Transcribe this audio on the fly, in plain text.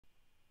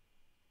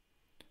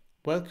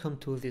Welcome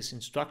to this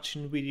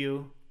instruction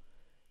video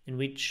in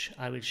which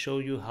I will show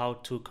you how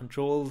to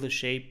control the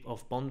shape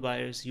of bond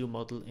wires you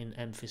model in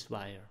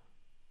MFISwire.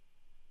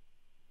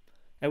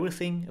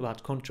 Everything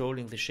about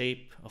controlling the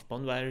shape of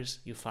bond wires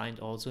you find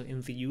also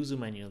in the user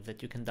manual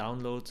that you can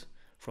download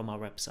from our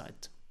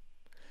website.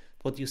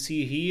 What you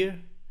see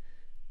here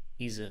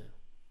is a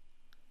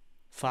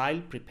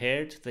file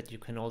prepared that you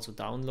can also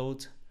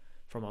download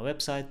from our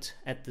website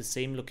at the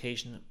same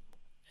location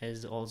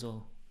as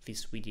also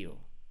this video.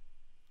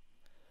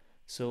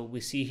 So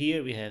we see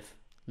here we have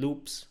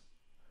loops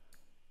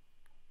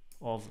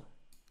of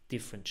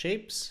different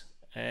shapes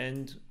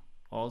and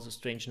also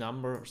strange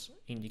numbers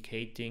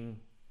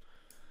indicating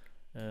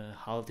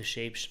how the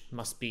shapes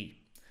must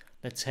be.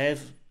 Let's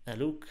have a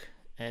look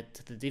at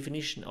the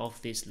definition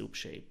of this loop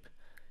shape.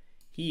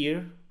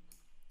 Here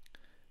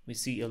we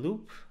see a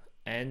loop,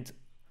 and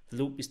the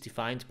loop is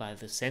defined by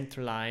the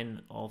center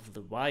line of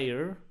the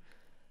wire,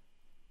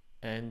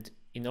 and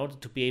in order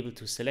to be able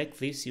to select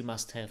this, you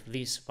must have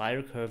this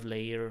wire curve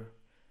layer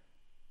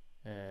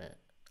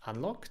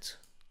unlocked.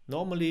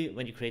 Normally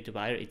when you create a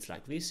wire, it's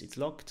like this, it's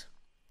locked,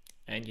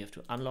 and you have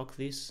to unlock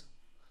this,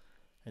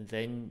 and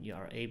then you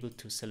are able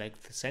to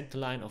select the center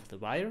line of the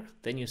wire.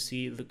 Then you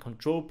see the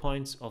control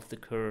points of the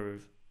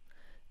curve,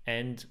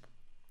 and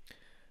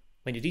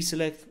when you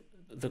deselect,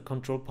 the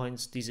control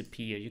points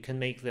disappear. You can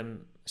make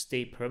them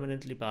stay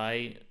permanently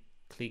by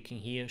clicking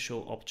here,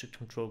 show object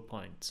control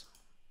points.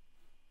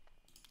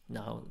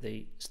 Now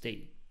they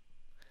stay.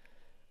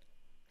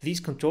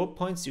 These control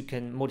points you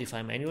can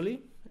modify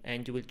manually,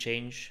 and you will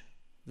change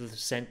the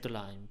center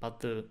line, but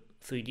the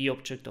 3D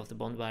object of the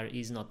bond wire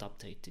is not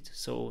updated,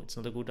 so it's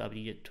not a good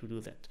idea to do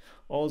that.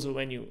 Also,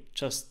 when you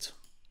just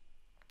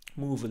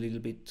move a little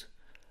bit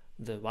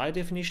the wire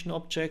definition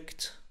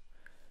object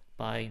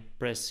by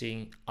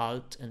pressing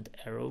Alt and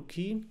arrow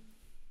key,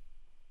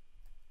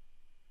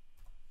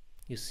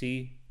 you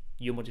see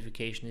your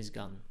modification is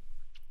gone.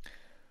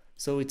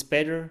 So it's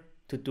better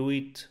to do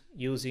it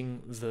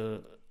using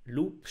the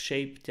loop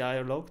shape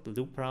dialog, the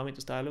loop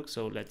parameters dialog.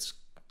 So let's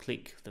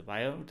click the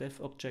wire def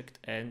object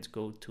and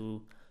go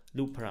to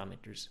loop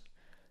parameters.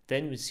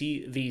 Then we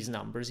see these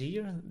numbers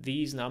here.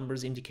 These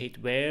numbers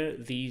indicate where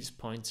these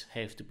points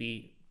have to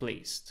be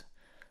placed.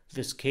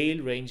 The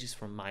scale ranges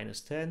from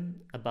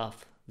 -10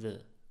 above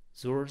the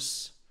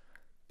source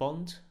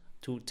bond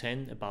to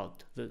 10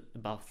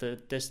 above the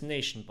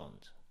destination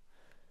bond.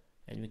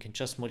 And we can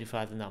just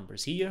modify the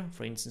numbers here.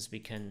 For instance, we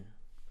can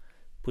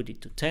put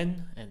it to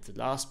 10, and the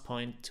last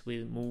point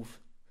will move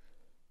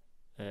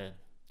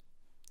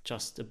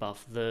just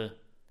above the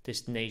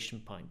destination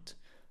point.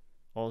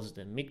 Also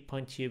the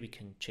midpoint here we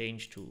can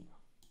change to,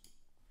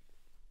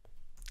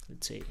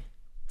 let's say,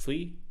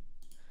 3.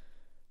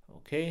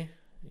 Okay,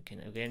 we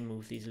can again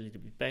move these a little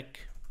bit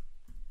back.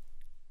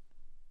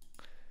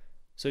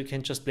 So you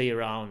can just play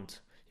around.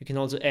 You can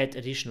also add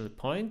additional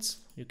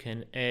points. You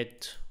can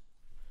add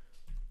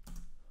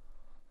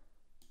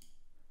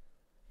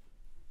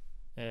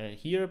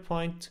here a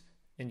point,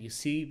 and you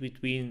see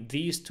between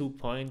these 2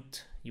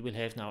 points you will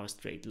have now a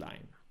straight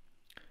line.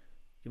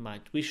 You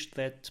might wish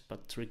that,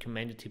 but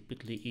recommended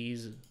typically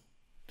is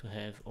to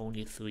have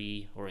only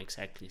 3 or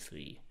exactly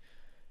 3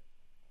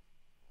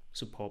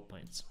 support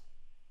points.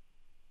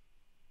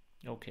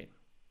 Okay,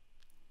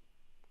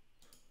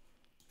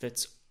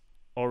 that's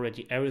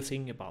already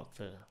everything about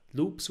the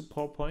loop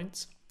support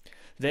points.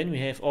 Then we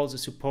have also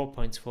support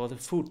points for the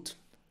foot.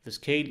 The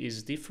scale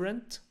is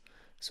different.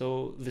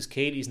 So the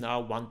scale is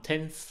now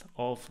 1/10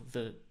 of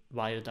the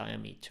wire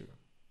diameter.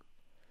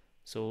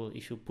 So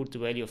if you put the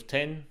value of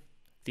 10,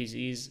 this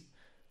is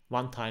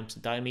 1 times the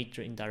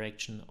diameter in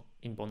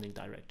bonding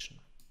direction.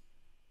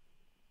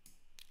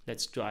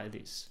 Let's try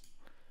this.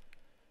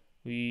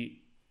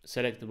 We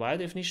select the wire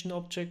definition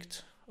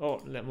object.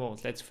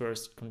 Let's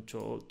first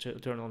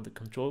turn on the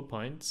control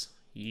points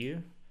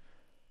here.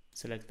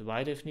 Select the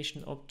wire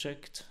definition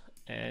object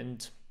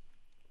and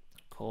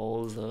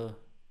call the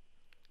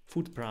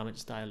foot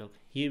parameters dialog.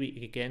 Here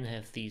we again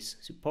have these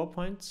support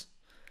points.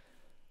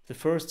 The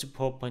first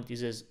support point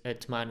is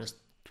at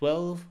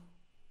 -12,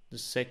 the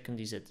second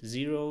is at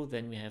 0,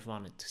 then we have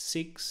one at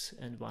 6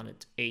 and one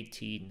at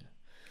 18.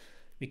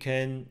 We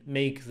can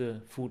make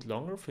the foot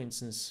longer, for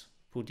instance,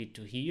 put it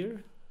to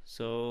here.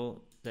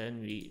 So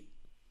then we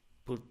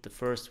put the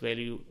first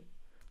value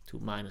to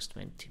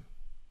 -20,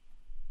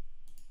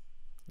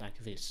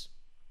 like this.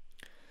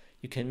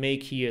 You can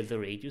make here the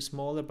radius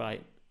smaller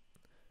by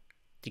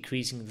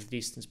decreasing the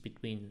distance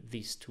between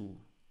these 2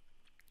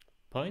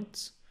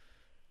 points.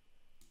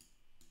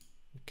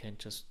 You can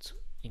just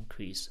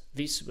increase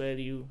this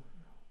value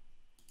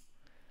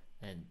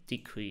and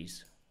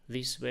decrease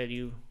this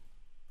value.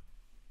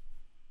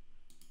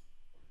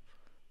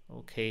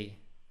 Okay,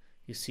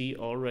 you see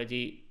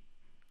already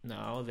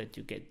now that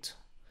you get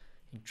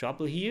in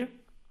trouble here.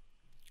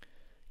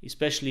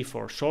 Especially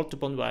for shorter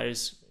bond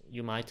wires,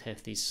 you might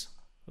have this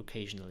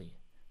occasionally,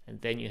 and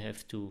then you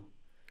have to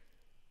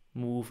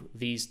move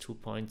these 2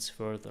 points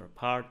further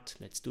apart.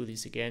 Let's do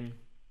this again.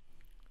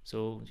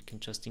 So you can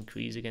just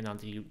increase again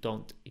until you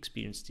don't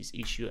experience this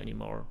issue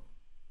anymore.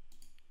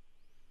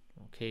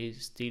 Okay,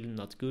 still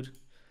not good.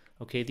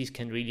 Okay, this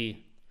can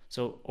really,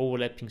 so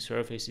overlapping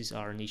surfaces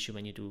are an issue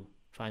when you do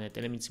finite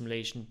element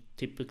simulation.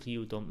 Typically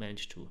you don't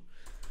manage to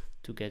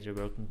get a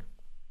working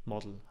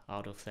model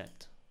out of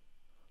that.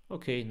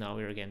 Okay, now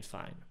we're again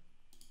fine.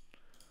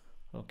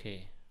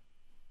 Okay,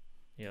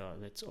 yeah,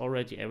 that's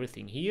already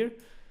everything here.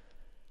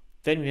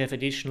 Then we have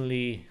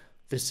additionally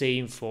the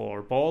same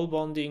for ball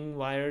bonding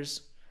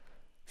wires.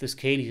 The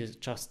scale is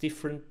just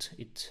different.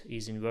 It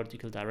is in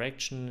vertical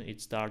direction. It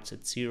starts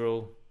at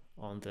 0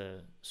 on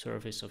the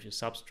surface of your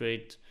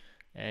substrate,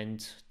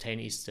 and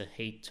 10 is the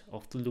height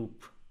of the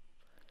loop.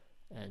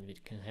 And we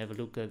can have a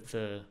look at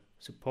the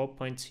support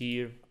points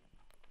here.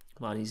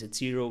 One is at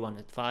 0, one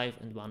at 5,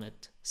 and one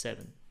at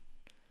 7.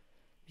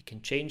 We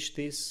can change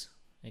this.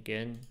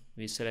 Again,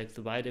 we select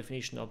the Y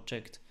definition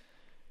object.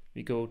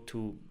 We go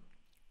to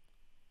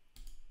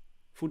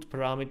foot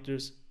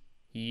parameters.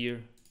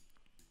 Here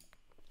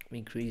we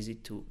increase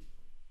it to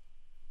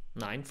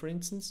 9, for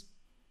instance,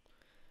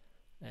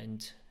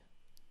 and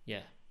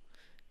yeah,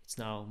 it's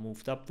now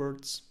moved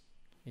upwards.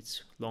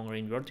 It's longer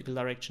in vertical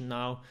direction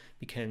now.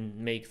 We can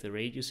make the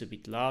radius a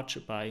bit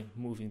larger by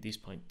moving this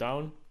point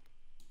down.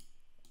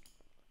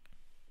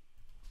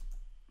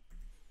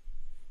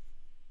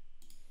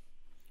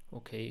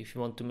 Okay, if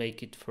you want to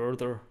make it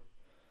further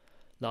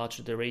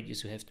larger the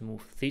radius, you have to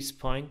move this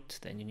point.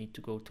 Then you need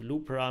to go to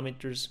loop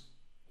parameters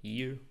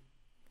here,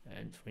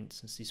 and for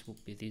instance this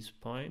would be this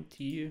point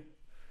here.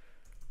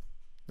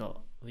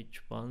 No,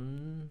 which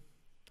one?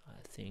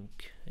 I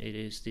think it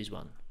is this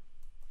one.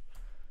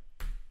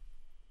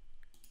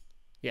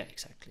 Yeah,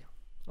 exactly.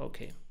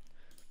 Okay,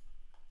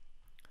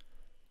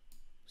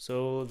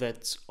 so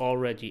that's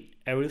already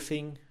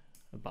everything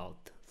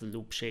about the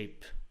loop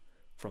shape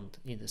from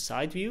in the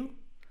side view.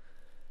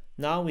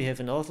 Now we have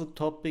another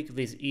topic.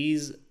 This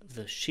is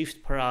the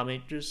shift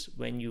parameters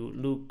when you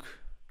look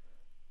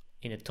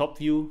in a top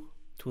view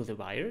to the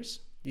wires.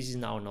 This is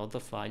now another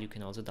file you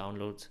can also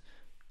download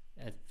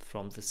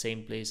from the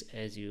same place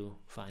as you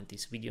find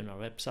this video on our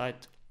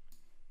website.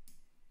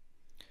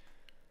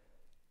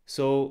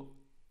 So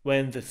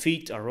when the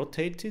feet are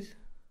rotated,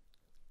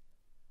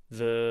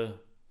 the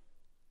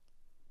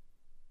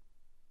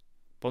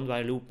bond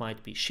wire loop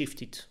might be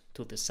shifted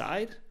to the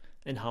side,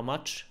 and how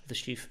much the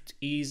shift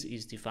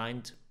is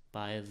defined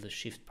by the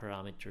shift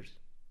parameters.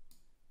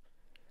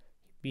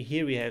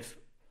 Here we have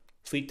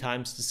 3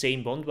 times the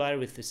same bond wire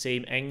with the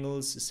same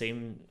angles, the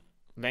same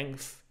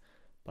length,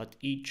 but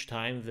each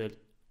time the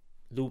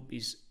loop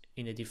is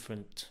in a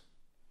different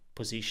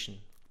position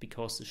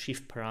because the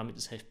shift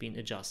parameters have been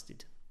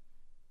adjusted.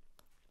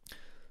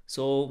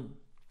 So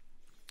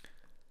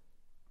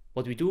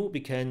what we do, we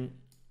can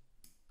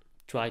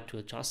try to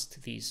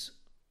adjust these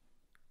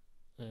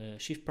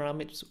shift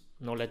parameters.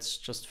 Now let's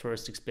just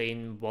first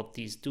explain what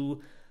these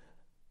do.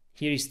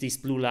 Here is this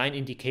blue line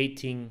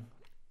indicating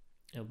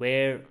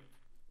where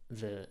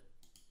the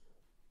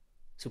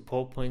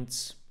support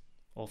points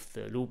of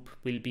the loop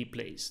will be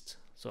placed.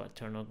 So I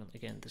turn on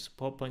again the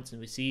support points, and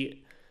we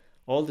see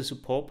all the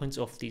support points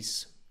of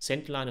this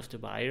center line of the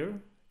wire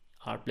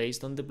are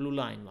placed on the blue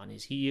line. One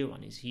is here,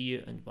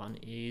 and one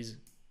is,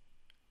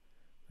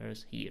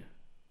 where's here?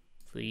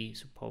 3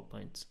 support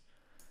points.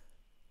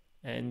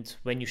 And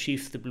when you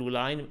shift the blue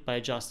line by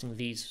adjusting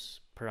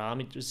these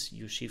parameters,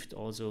 you shift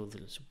also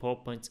the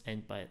support points,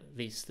 and by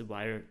this the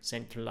wire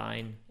center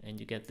line, and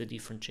you get the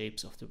different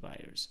shapes of the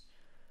wires.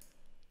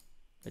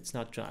 Let's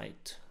now try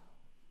it.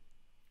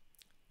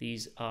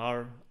 These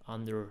are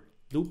under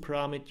loop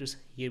parameters.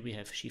 Here we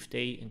have shift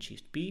A and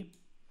shift B,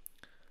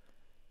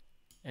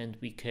 and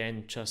we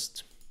can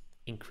just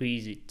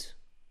increase it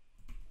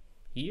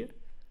here.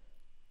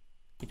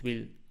 It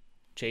will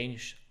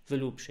change the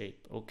loop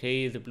shape.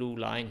 Okay, the blue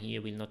line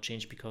here will not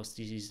change because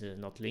this is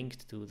not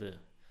linked to the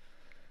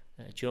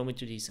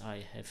geometry. This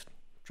I have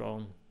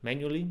drawn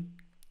manually,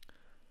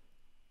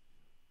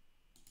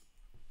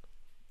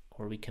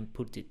 or we can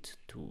put it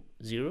to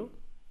 0,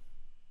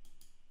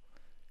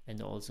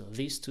 and also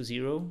this to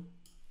 0,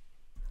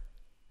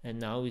 and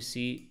now we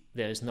see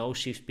there is no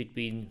shift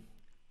between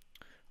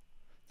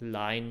the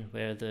line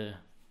where the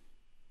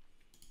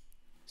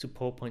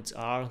support points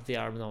are. They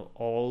are now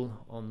all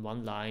on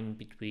one line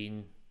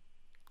between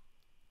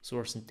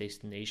source and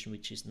destination,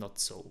 which is not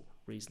so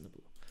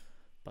reasonable,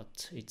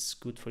 but it's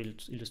good for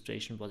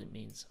illustration what it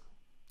means.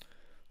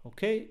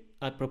 Okay,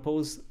 I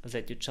propose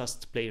that you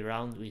just play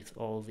around with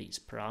all these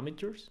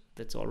parameters.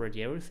 That's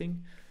already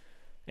everything,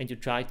 and you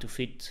try to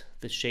fit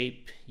the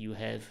shape you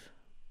have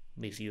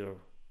with your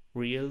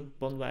real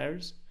bond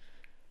wires,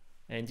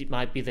 and it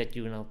might be that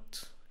you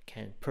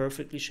can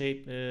perfectly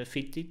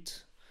fit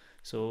it.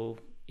 So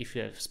if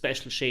you have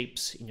special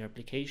shapes in your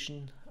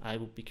application, I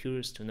would be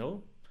curious to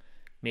know.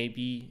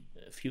 Maybe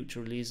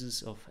future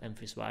releases of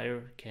Memphis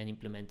Wire can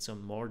implement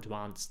some more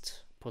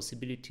advanced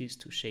possibilities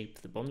to shape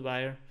the bond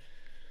wire.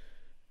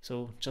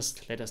 So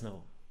just let us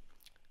know.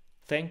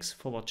 Thanks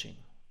for watching.